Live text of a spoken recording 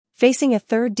Facing a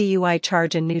third DUI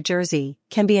charge in New Jersey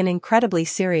can be an incredibly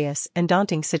serious and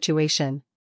daunting situation.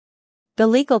 The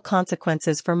legal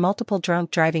consequences for multiple drunk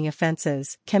driving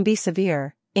offenses can be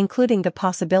severe, including the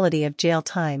possibility of jail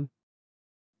time.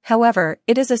 However,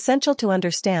 it is essential to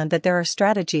understand that there are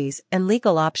strategies and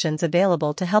legal options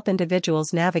available to help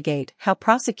individuals navigate how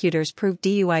prosecutors prove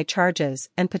DUI charges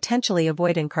and potentially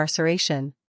avoid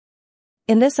incarceration.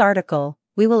 In this article,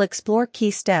 we will explore key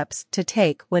steps to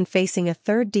take when facing a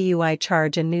third DUI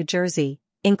charge in New Jersey,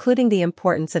 including the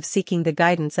importance of seeking the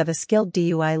guidance of a skilled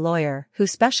DUI lawyer who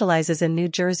specializes in New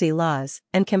Jersey laws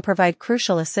and can provide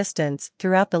crucial assistance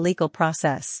throughout the legal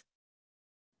process.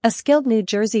 A skilled New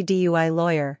Jersey DUI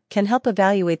lawyer can help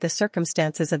evaluate the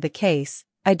circumstances of the case,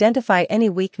 identify any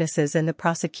weaknesses in the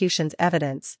prosecution's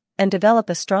evidence, and develop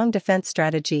a strong defense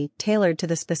strategy tailored to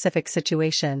the specific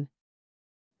situation.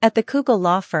 At the Kugel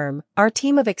law firm, our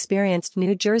team of experienced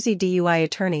New Jersey DUI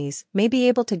attorneys may be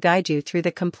able to guide you through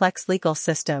the complex legal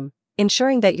system,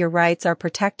 ensuring that your rights are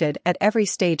protected at every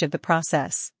stage of the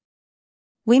process.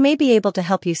 We may be able to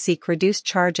help you seek reduced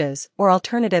charges or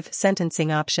alternative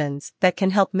sentencing options that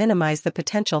can help minimize the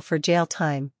potential for jail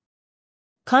time.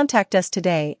 Contact us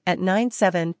today at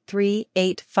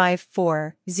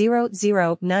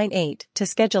 973-854-0098 to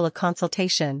schedule a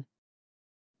consultation.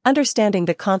 Understanding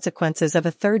the consequences of a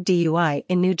third DUI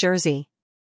in New Jersey.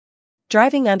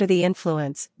 Driving under the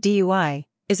influence, DUI,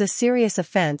 is a serious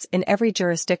offense in every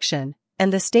jurisdiction,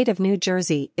 and the state of New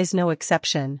Jersey is no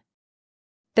exception.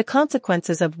 The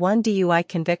consequences of one DUI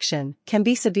conviction can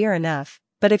be severe enough,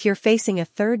 but if you're facing a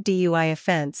third DUI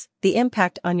offense, the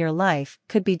impact on your life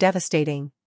could be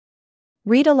devastating.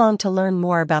 Read along to learn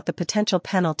more about the potential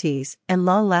penalties and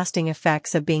long-lasting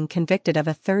effects of being convicted of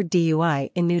a third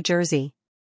DUI in New Jersey.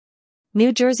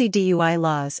 New Jersey DUI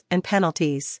laws and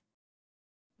penalties.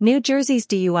 New Jersey's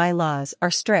DUI laws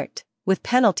are strict, with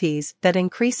penalties that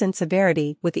increase in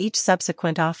severity with each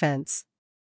subsequent offense.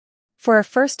 For a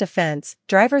first offense,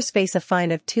 drivers face a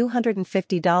fine of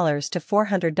 $250 to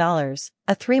 $400,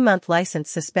 a 3-month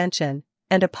license suspension,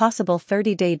 and a possible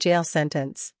 30-day jail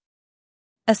sentence.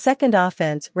 A second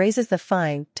offense raises the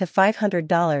fine to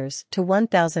 $500 to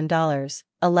 $1,000,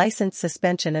 a license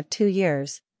suspension of 2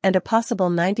 years, and a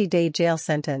possible 90-day jail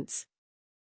sentence.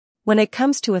 When it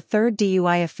comes to a third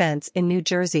DUI offense in New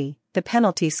Jersey, the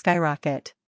penalties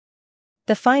skyrocket.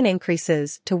 The fine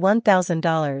increases to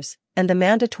 $1,000, and the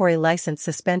mandatory license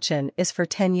suspension is for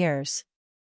 10 years.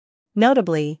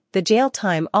 Notably, the jail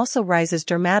time also rises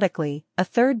dramatically. A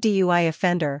third DUI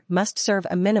offender must serve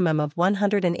a minimum of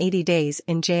 180 days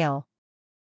in jail.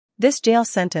 This jail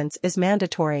sentence is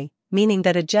mandatory, meaning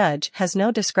that a judge has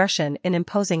no discretion in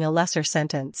imposing a lesser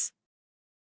sentence.